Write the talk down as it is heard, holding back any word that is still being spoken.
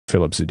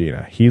FILIP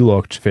ZADINA. He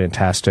looked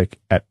fantastic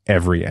at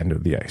every end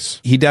of the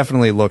ice. He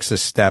definitely looks a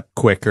step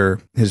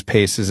quicker. His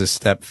pace is a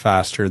step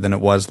faster than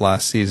it was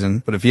last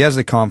season. But if he has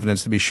the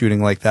confidence to be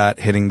shooting like that,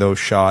 hitting those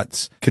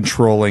shots,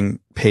 controlling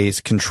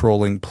pace,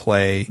 controlling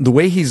play, the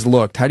way he's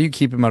looked, how do you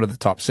keep him out of the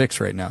top 6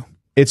 right now?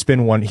 It's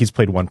been he's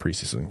played one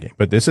preseason game,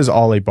 but this is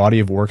all a body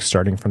of work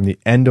starting from the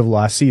end of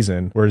last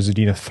season where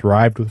Zadina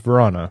thrived with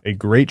Verona, a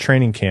great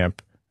training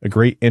camp, a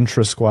great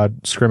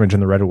intra-squad scrimmage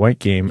in the red and white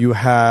game. You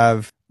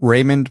have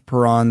Raymond,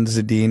 Perron,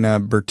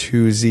 Zadina,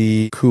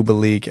 Bertuzzi,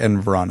 Kubalik,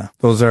 and Verona.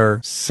 Those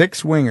are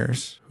 6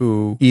 wingers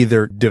who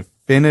either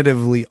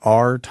definitively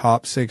are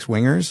top 6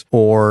 wingers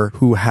or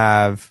who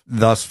have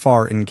thus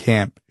far in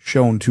camp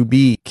shown to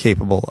be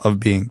capable of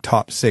being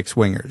top 6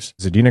 wingers.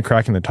 Zadina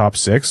cracking the top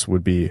 6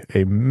 would be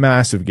a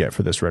massive get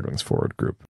for this Red Wings forward group.